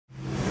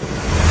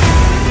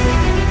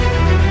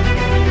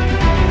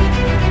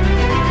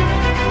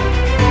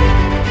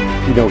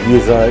you know,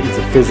 he's a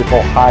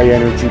physical,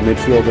 high-energy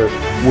midfielder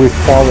with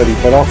quality,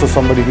 but also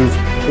somebody who's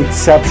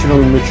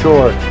exceptionally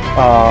mature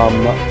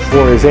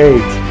for his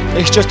age.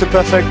 He's just a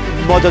perfect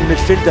modern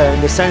midfielder in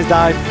the sense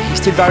that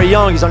he's still very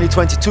young. He's only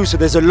 22, so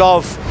there's a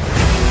lot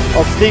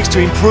of things to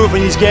improve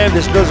in his game.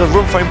 There's lots of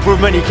room for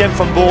improvement. He came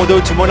from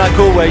Bordeaux to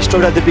Monaco, where he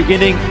struggled at the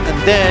beginning,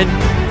 and then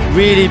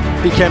really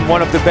became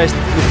one of the best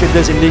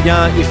midfielders in Ligue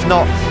 1,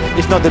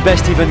 if not the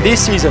best even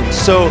this season.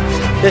 So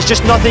there's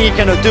just nothing he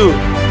cannot do.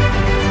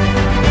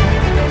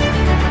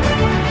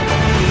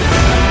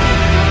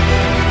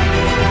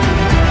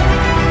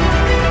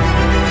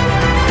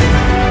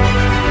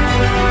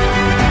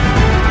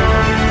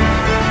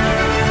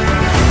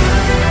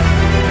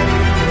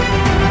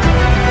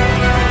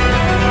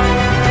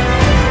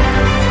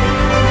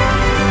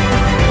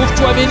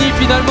 Tchouaméni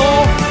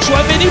finalement,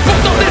 Tchouaméni pour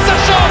tenter sa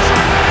chance.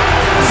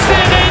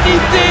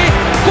 Sérénité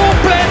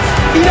complète,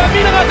 il a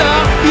mis le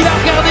radar, il a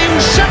regardé où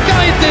chacun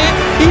était,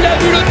 il a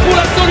vu le trou,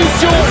 la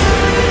solution.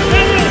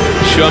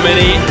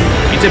 Tchouaméni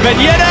into Ben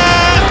Yedder,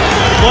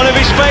 one of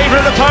his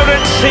favourite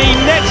opponents, he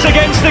nets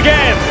against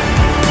again.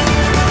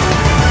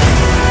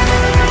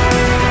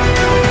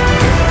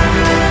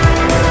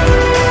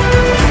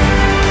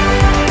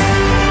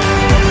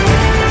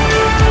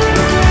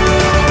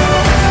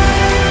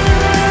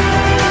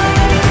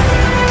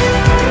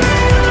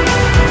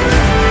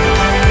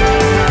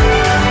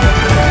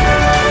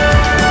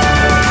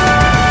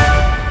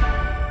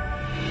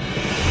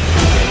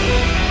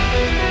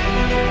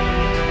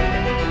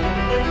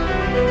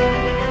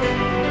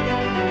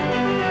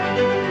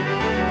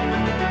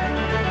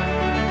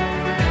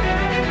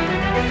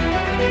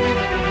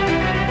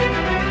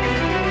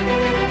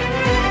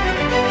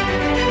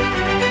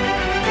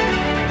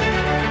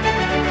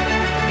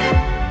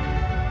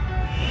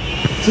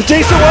 It's a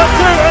decent one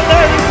too, and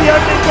there is the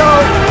opening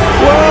goal.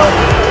 Well,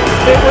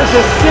 it was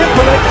a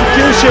simple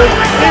execution.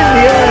 In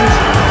the end,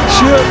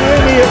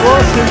 Tchouaméni it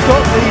was who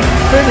got the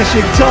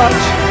finishing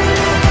touch.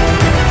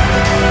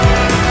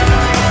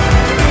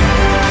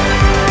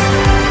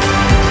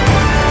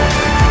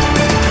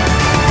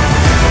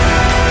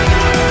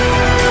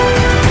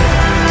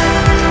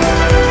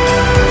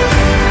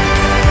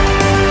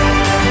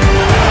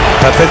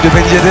 L'appel de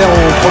Ben Yedder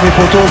au premier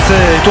poteau,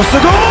 c'est au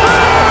second.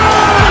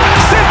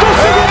 C'est au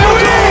second,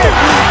 oui,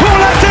 pour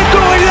la tête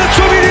d'Aurélien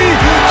Tchouaméni,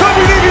 comme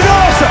une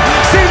évidence.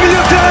 C'est le milieu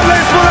de terrain de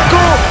l'AS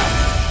Monaco.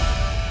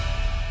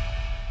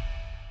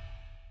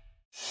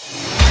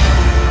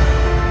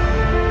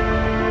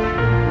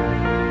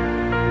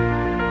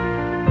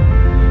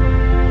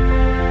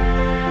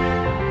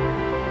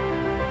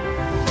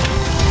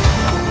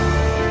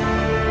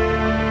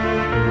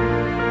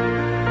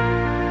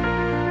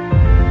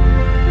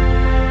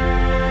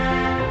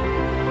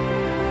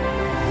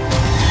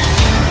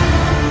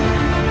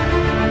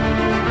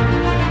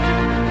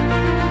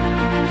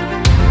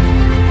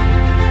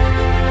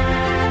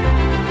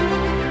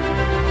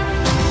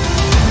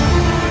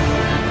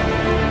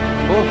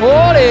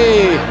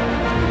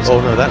 Oh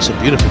no, that's a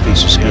beautiful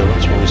piece of skill,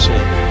 that's what we see.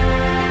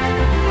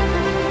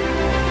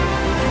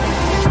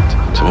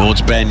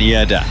 Towards Ben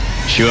Yedder.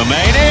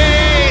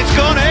 Tchouaméni, it's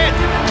gone in!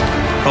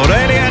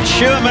 Aurélien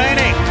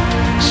Tchouaméni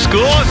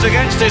scores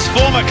against his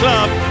former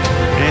club.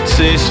 It's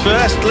his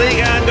first Ligue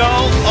 1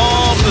 goal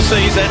of the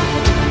season.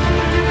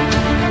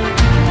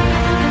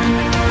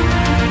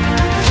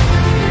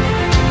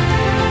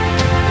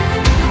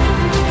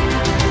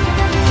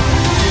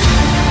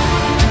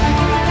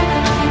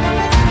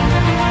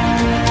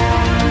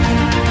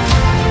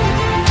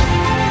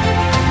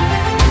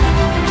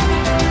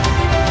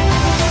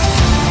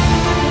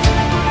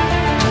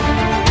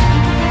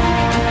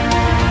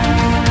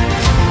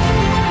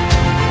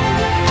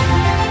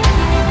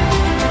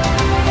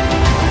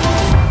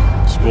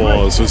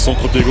 Pour ce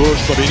centre-pied gauche,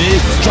 Tchouaméni,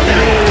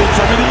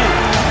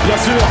 bien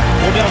sûr,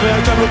 première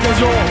véritable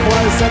occasion pour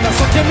la SN, la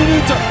 5e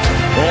minute.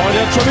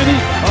 Aurélien Tchouaméni,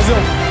 1-0.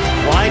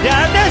 Wide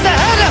down, there's the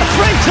header,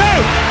 3-2.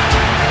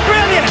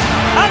 Brilliant,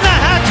 and the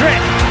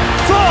hat-trick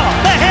for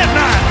the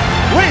hitman.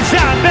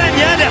 Wissam Ben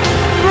Yedder,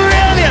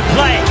 brilliant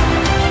play.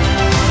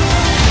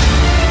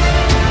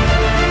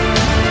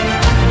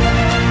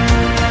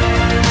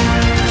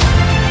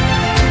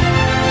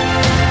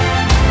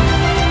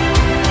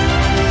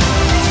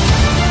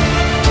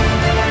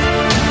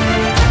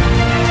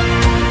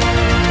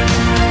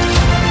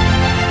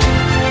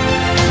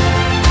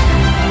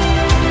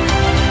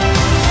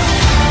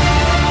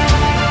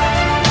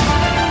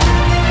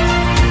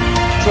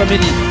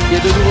 Tchouaméni qui est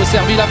de nouveau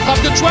servi, la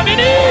frappe de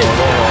Tchouaméni.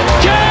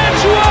 Quel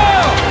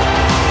joueur!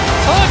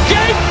 Un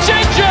game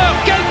changer,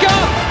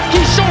 quelqu'un qui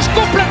change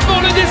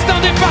complètement le destin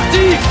des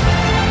parties.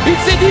 Il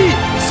s'est dit,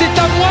 c'est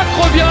à moi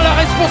que revient la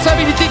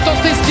responsabilité de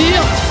tenter ce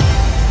tir.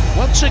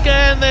 Once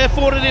again, they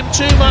afforded him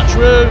too much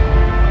room,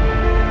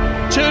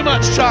 too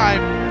much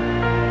time,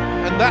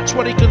 and that's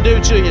what he can do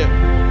to you.